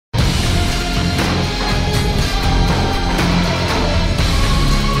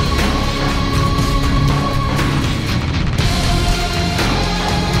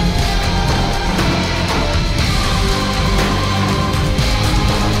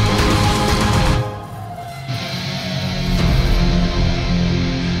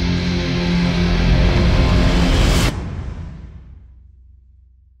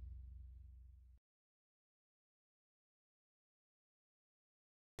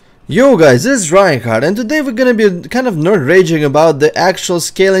Yo guys, this is Reinhardt, and today we're gonna be kind of nerd raging about the actual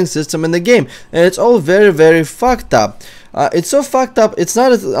scaling system in the game, and it's all very fucked up. It's so fucked up, it's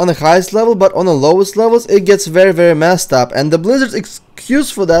not on the highest level, but on the lowest levels it gets very messed up, and the Blizzard's excuse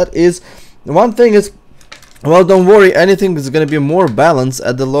for that is, one thing is, well, don't worry, anything is gonna be more balanced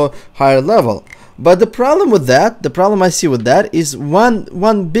at the higher level. But the problem with that, the problem I see with that is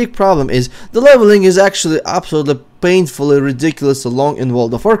one big problem is the leveling is actually absolutely painfully ridiculous long in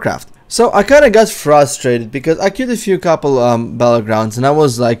World of Warcraft. So I kind of got frustrated because I killed a few couple battlegrounds and I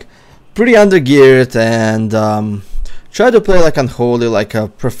was like pretty undergeared and tried to play like unholy, like a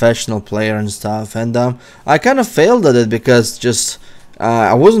professional player and stuff, and I kind of failed at it because just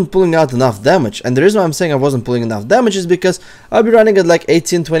I wasn't pulling out enough damage. And the reason why I'm saying I wasn't pulling enough damage is because I'll be running at like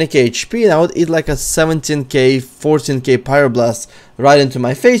 18-20k HP and I would eat like a 17k, 14k pyroblast right into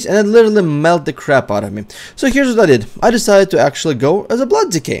my face and it literally melt the crap out of me. So here's what I did. I decided to actually go as a blood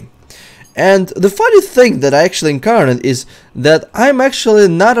decay. And the funny thing that I actually encountered is that I'm actually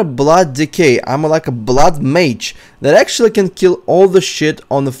not a blood decay, I'm like a blood mage that actually can kill all the shit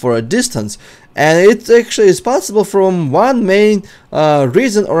for a distance. And it actually is possible from one main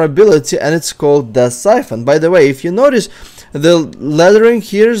reason or ability, and it's called the Siphon. By the way, if you notice, the lettering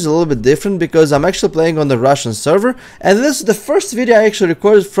here is a little bit different because I'm actually playing on the Russian server, and this is the first video I actually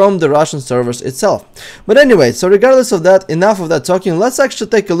recorded from the Russian servers itself. But anyway, so regardless of that, enough of that talking, let's actually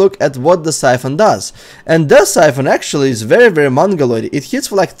take a look at what the Siphon does. And the Siphon actually is very mongoloid. It hits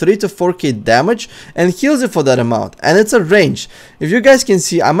for like 3 to 4k damage and heals it for that amount, and it's a range. If you guys can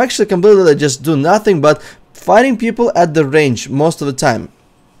see, I'm actually completely just do nothing but fighting people at the range most of the time.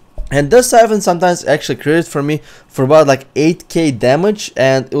 And this Siphon sometimes actually created for me for about like 8k damage,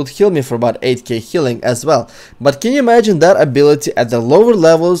 and it would heal me for about 8k healing as well. But can you imagine that ability at the lower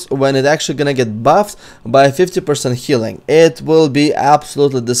levels when it actually gonna get buffed by 50% healing? It will be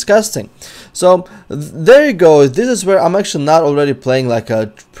absolutely disgusting. So there you go. This is where I'm actually not already playing like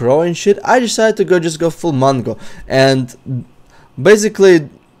a pro and shit. I decided to just go full Mongo and basically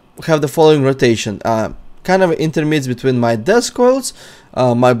have the following rotation. Kind of intermediates between my Death Coils,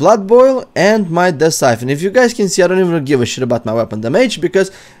 my Blood Boil, and my Death Siphon. If you guys can see, I don't even give a shit about my weapon damage because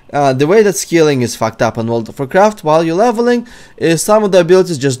the way that scaling is fucked up on World of Warcraft while you're leveling is some of the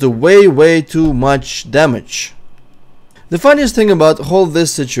abilities just do way too much damage. The funniest thing about whole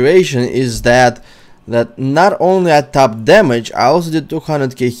this situation is that not only I top damage, I also did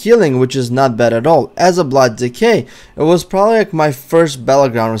 200k healing, which is not bad at all. As a blood decay, it was probably like my first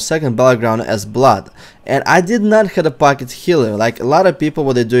battleground or second battleground as blood, and I did not have a pocket healer. Like a lot of people,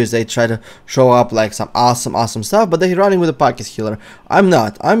 what they do is they try to show up like some awesome stuff, but they're running with a pocket healer. I'm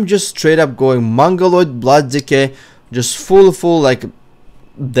not. I'm just straight up going mongoloid blood decay, just full like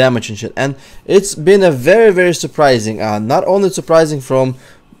damage and shit. And it's been a very surprising, not only surprising from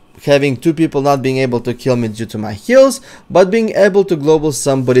having two people not being able to kill me due to my heals, but being able to global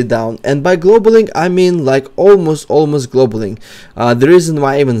somebody down. And by globaling, I mean like almost globaling. The reason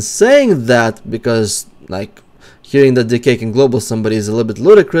why I'm even saying that, because like hearing that decay can global somebody is a little bit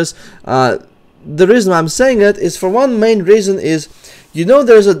ludicrous. The reason why I'm saying it is for one main reason is, you know,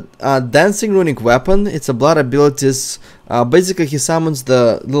 there's a dancing runic weapon. It's a blood abilities. Basically he summons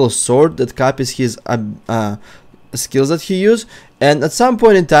the little sword that copies his skills that he used, and at some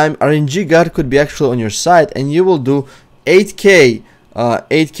point in time RNG guard could be actually on your side and you will do 8k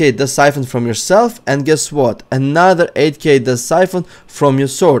the Siphon from yourself, and guess what, another 8k the Siphon from your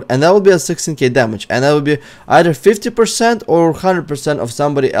sword, and that will be a 16k damage, and that will be either 50% or 100% of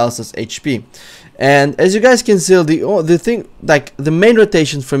somebody else's HP. And as you guys can see, the thing, like the main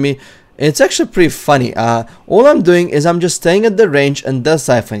rotation for me, it's actually pretty funny. All I'm doing is I'm just staying at the range and the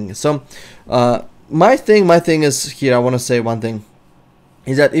Siphoning. So my thing is here, I want to say one thing,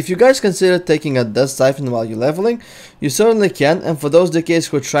 is that if you guys consider taking a Death Siphon while you're leveling, you certainly can. And for those decays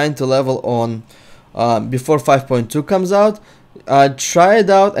who are trying to level on before 5.2 comes out, try it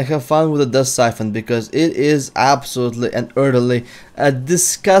out and have fun with the Death Siphon, because it is absolutely and utterly a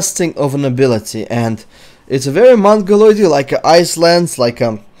disgusting of an ability, and it's a very mongoloidy, like a Ice Lance, like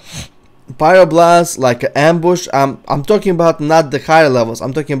a Pyroblast, like an Ambush. I'm talking about not the higher levels,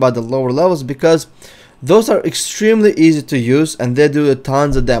 I'm talking about the lower levels, because those are extremely easy to use and they do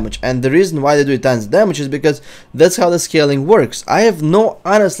tons of damage. And the reason why they do tons of damage is because that's how the scaling works.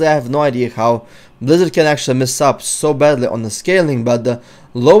 Honestly, I have no idea how Blizzard can actually mess up so badly on the scaling, but the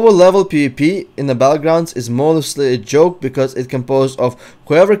lower level PvP in the battlegrounds is mostly a joke, because it's composed of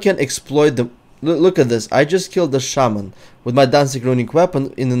whoever can exploit the... Look at this, I just killed the shaman with my dancing runic weapon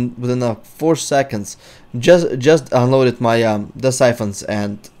within 4 seconds. Just unloaded my the siphons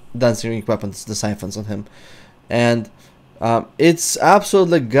and dancing runic weapons, the siphons on him. And It's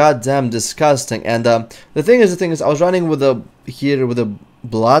absolutely goddamn disgusting. And the thing is, I was running with a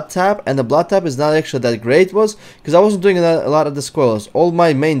blood tap, and the blood tap is not actually that great, was because I wasn't doing a lot of the squirrels. All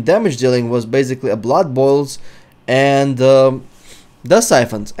my main damage dealing was basically a blood boils and dust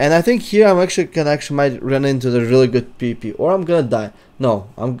siphons. And I think here I'm actually might run into the really good PP, or I'm gonna die. No,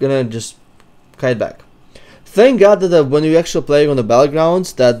 I'm gonna just kite back. Thank God that when you actually play on the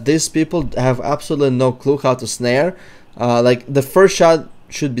battlegrounds, that these people have absolutely no clue how to snare. Like the first shot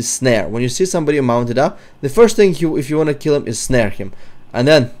should be snare. When you see somebody mounted up, the first thing if you want to kill him is snare him, and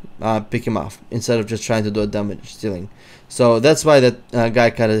then pick him off instead of just trying to do a damage dealing. So that's why that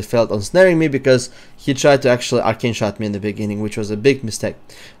guy kind of failed on snaring me, because he tried to actually arcane shot me in the beginning, which was a big mistake.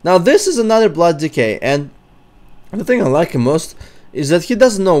 Now this is another blood decay, and the thing I like him most is that he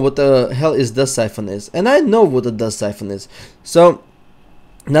doesn't know what the hell is dust siphon is, and I know what a dust siphon is. So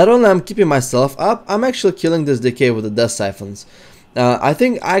not only I'm keeping myself up, I'm actually killing this decay with the dust siphons. I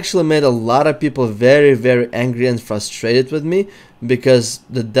think I actually made a lot of people very, very angry and frustrated with me, because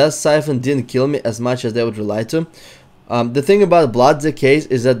the dust siphon didn't kill me as much as they would rely to. The thing about blood decays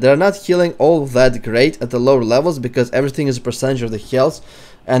is that they're not healing all that great at the lower levels, because everything is a percentage of the health,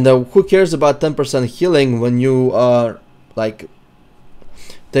 and who cares about 10% healing when you are like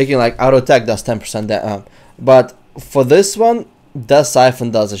taking like auto attack does 10%. But for this one, dust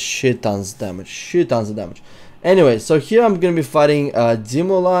siphon does a shit tons of damage. Anyway, so here I'm gonna be fighting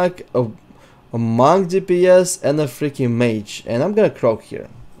Demolak, a monk DPS, and a freaking mage, and I'm gonna croak here,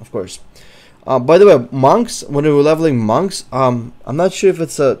 of course. By the way, monks, when we were leveling monks, I'm not sure if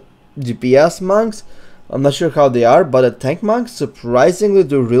it's a DPS monks, I'm not sure how they are, but the tank monks surprisingly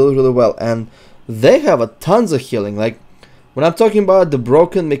do really well, and they have a tons of healing. Like when I'm talking about the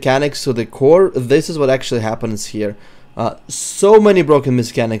broken mechanics to the core, this is what actually happens here. So many broken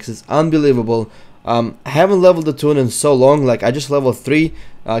mechanics, it's unbelievable. I haven't leveled the tune in so long. Like I just leveled 3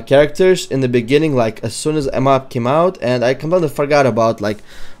 characters in the beginning, like as soon as map came out, and I completely forgot about like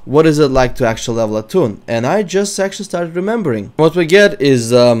what is it like to actually level a tune, and I just actually started remembering. What we get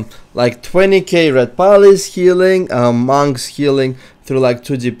is like 20k red palace healing, monks healing through like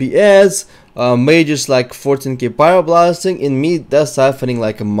 2 DPS, mages like 14k pyroblasting, and me dust siphoning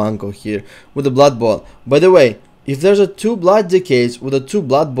like a monko here with a blood ball. By the way, if there's a 2 blood decays with a 2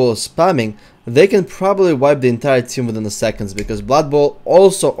 blood balls spamming, they can probably wipe the entire team within the seconds, because blood ball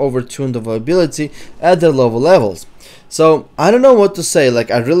also overtuned the ability at their lower levels. So I don't know what to say.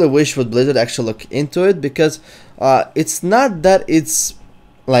 Like I really wish would Blizzard actually look into it, because it's not that it's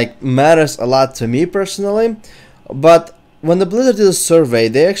like matters a lot to me personally, but when the Blizzard did a survey,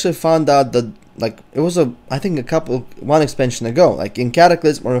 they actually found out that like it was I think one expansion ago, like in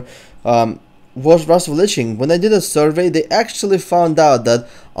Cataclysm or was LvLing, when they did a survey, they actually found out that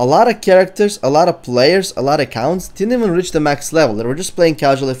a lot of characters, a lot of players, a lot of accounts didn't even reach the max level. They were just playing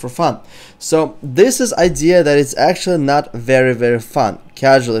casually for fun. So this is idea that it's actually not very fun,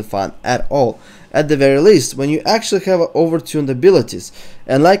 casually fun at all, at the very least, when you actually have overtuned abilities.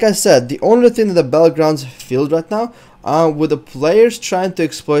 And like I said, the only thing that the battlegrounds filled right now with the players trying to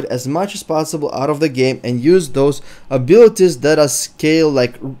exploit as much as possible out of the game and use those abilities that are scale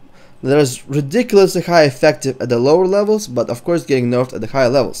like that is ridiculously high effective at the lower levels, but of course getting nerfed at the higher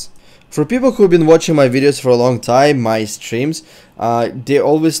levels. For people who've been watching my videos for a long time, my streams, they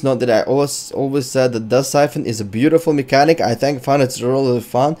always know that I always said that Dust Siphon is a beautiful mechanic. I find it's really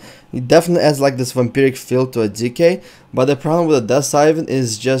fun. It definitely adds like this vampiric feel to a DK, but the problem with the Dust Siphon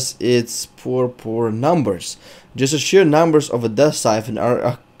is just its poor numbers. Just the sheer numbers of a Dust Siphon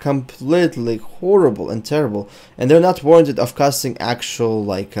are completely horrible and terrible, and they're not warranted of casting actual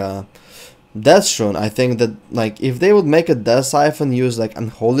like Death Rune. I think that like if they would make a Death Siphon use like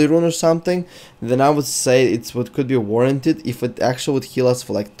Unholy Rune or something, then I would say it's what could be warranted if it actually would heal us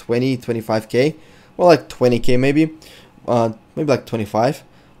for like 20-25k, or like 20k maybe like 25.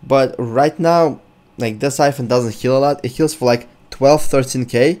 But right now, like Death Siphon doesn't heal a lot. It heals for like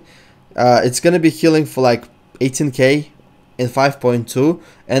 12-13k. It's gonna be healing for like 18k in 5.2,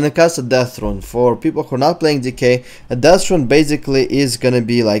 and it casts a Death Rune. For people who are not playing DK, a Death Rune basically is gonna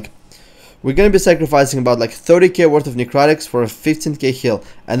be like, we're gonna be sacrificing about like 30k worth of necrotics for a 15k heal,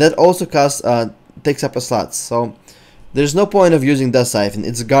 and that also costs takes up a slot. So there's no point of using Dust Siphon.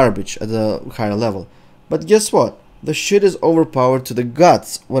 It's garbage at the higher level. But guess what? The shit is overpowered to the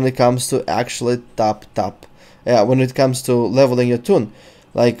guts when it comes to actually when it comes to leveling your tune.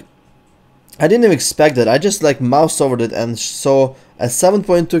 Like, I didn't even expect that. I just like mouse over it and saw a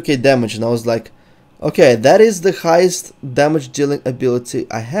 7.2k damage, and I was like, okay, that is the highest damage dealing ability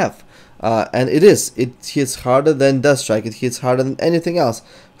I have. and it hits harder than Death Strike, it hits harder than anything else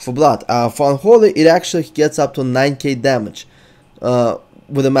for blood. For Unholy, it actually gets up to 9k damage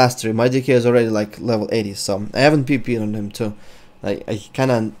with a mastery. My DK is already like level 80, so I haven't PvP'd on him too. I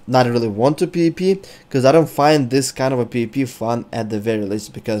kind of not really want to PvP, because I don't find this kind of a PvP fun at the very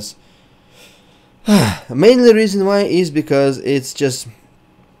least, because mainly the reason why is because it's just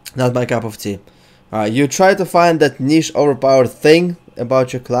not my cup of tea. You try to find that niche overpowered thing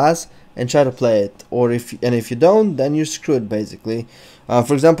about your class and try to play it, or if you don't, then you're screwed basically.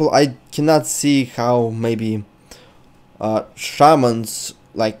 For example, I cannot see how maybe shamans,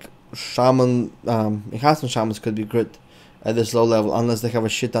 like enhancement shamans, could be good at this low level unless they have a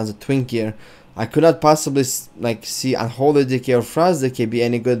shit tons of twin gear. I could not possibly like see Unholy DK or Frost DK be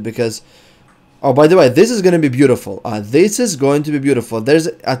any good, because oh, by the way, this is going to be beautiful. This is going to be beautiful. There's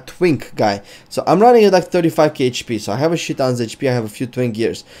a twink guy. So I'm running at like 35k HP. So I have a shit tons of HP. I have a few twin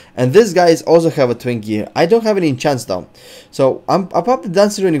gears. And this guy is also have a twin gear. I don't have any enchants though. So I popped the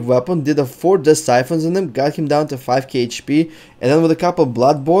Dansonn weapon, did a 4 Death Siphons on him, got him down to 5k HP. And then with a couple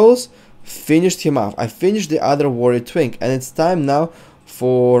blood boils, finished him off. I finished the other warrior twink. And it's time now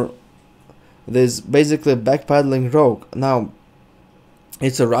for this basically backpedaling rogue. Now,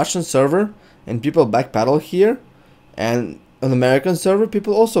 it's a Russian server, and people backpedal here, and on American server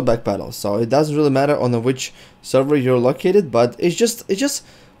people also backpedal, so it doesn't really matter on which server you're located, but it's just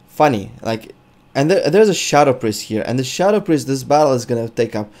funny. Like, and there's a Shadow Priest here, and the Shadow Priest, this battle is gonna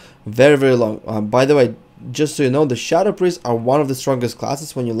take up very long. By the way, just so you know, the Shadow Priests are one of the strongest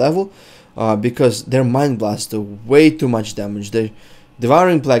classes when you level, because their Mind Blast do way too much damage. Their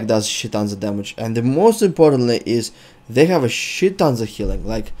Devouring Plague does shit tons of damage, and the most importantly is they have a shit tons of healing,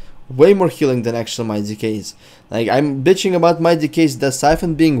 like way more healing than actually my DKs. Like, I'm bitching about my DKs, the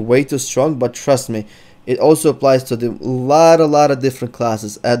Siphon being way too strong, but trust me, it also applies to the lot of different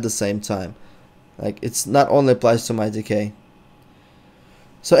classes at the same time. Like, it's not only applies to my DK.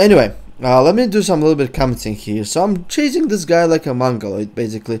 So anyway, let me do some little bit commenting here. So I'm chasing this guy like a mongoloid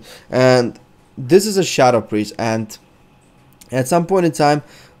basically, and this is a Shadow Priest, and at some point in time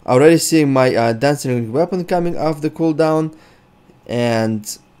already seeing my Dansonn weapon coming off the cooldown,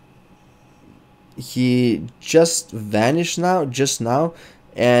 and he just vanished just now,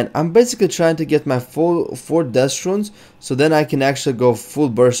 and I'm basically trying to get my full 4 death runes, so then I can actually go full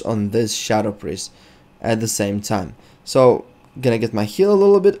burst on this Shadow Priest at the same time. So gonna get my heal a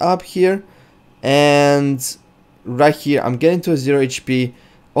little bit up here, and right here I'm getting to a 0 HP,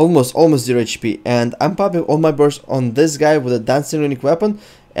 almost 0 HP, and I'm popping all my bursts on this guy with a Dansonn weapon,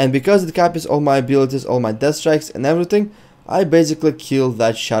 and because it copies all my abilities, all my death strikes and everything, I basically killed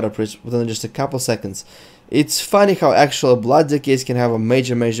that Shadow Priest within just a couple seconds. It's funny how actual blood decays can have a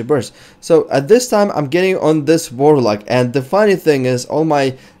major burst. So at this time I'm getting on this Warlock, and the funny thing is all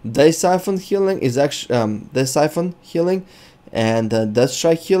my Death Siphon healing is actually Death Siphon healing and Death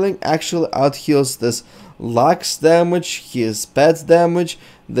Strike healing actually out heals this Lux damage, his pets damage,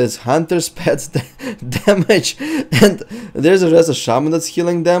 this Hunter's pets damage, and there's a rest of Shaman that's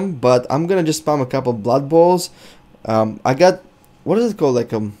healing them, but I'm gonna just spam a couple blood balls. I got, what is it called,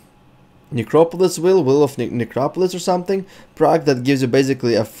 like Necropolis Will of Necropolis or something, proc that gives you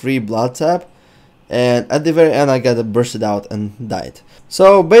basically a free blood tap, and at the very end I got it bursted out and died.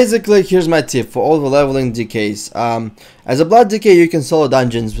 So basically here's my tip for all the leveling DKs. As a blood DK you can solo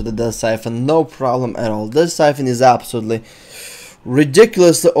dungeons with the Death Siphon, no problem at all. This Siphon is absolutely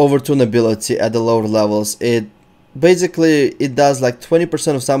ridiculously overtuned ability at the lower levels. It does like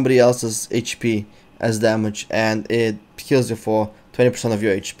 20% of somebody else's HP as damage, and it heals you for 20% of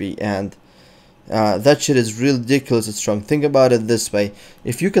your HP, and that shit is ridiculously strong. Think about it this way: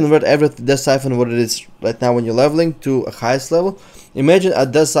 if you convert every Death Siphon what it is right now when you're leveling to a highest level, imagine a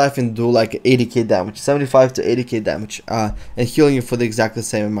Death Siphon do like 80k damage, 75 to 80k damage, and healing you for the exactly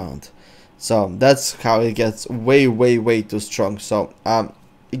same amount. So that's how it gets way too strong. So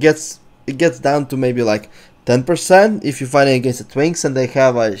it gets down to maybe like 10% if you're fighting against the twinks and they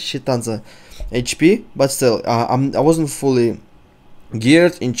have a shit tons of HP, but still I wasn't fully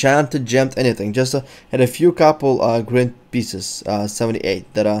geared, enchanted, gemmed, anything. Just had a few couple green pieces,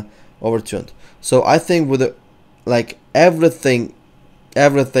 78 that are overtuned. So I think with like everything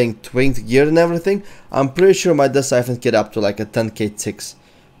twinked, geared and everything, I'm pretty sure my Death Siphon get up to like a 10k ticks.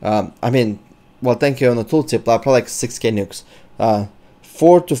 I mean, well, 10k on the tooltip, probably like 6k nukes,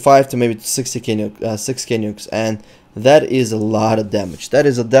 4 to 5 to maybe 6k nukes, and that is a lot of damage. That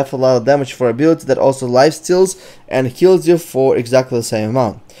is definitely a lot of damage for ability that also lifesteals and heals you for exactly the same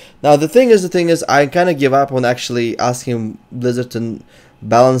amount. Now the thing is, I kind of give up on actually asking Blizzard to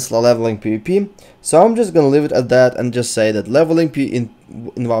balanced leveling PvP. So I'm just gonna leave it at that and just say that leveling in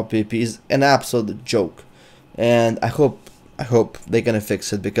WoW PvP is an absolute joke, and I hope they're gonna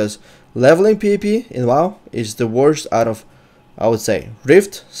fix it, because leveling PvP in WoW is the worst out of, I would say,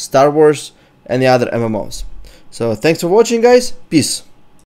 Rift, Star Wars, and the other MMOs. So thanks for watching, guys. Peace.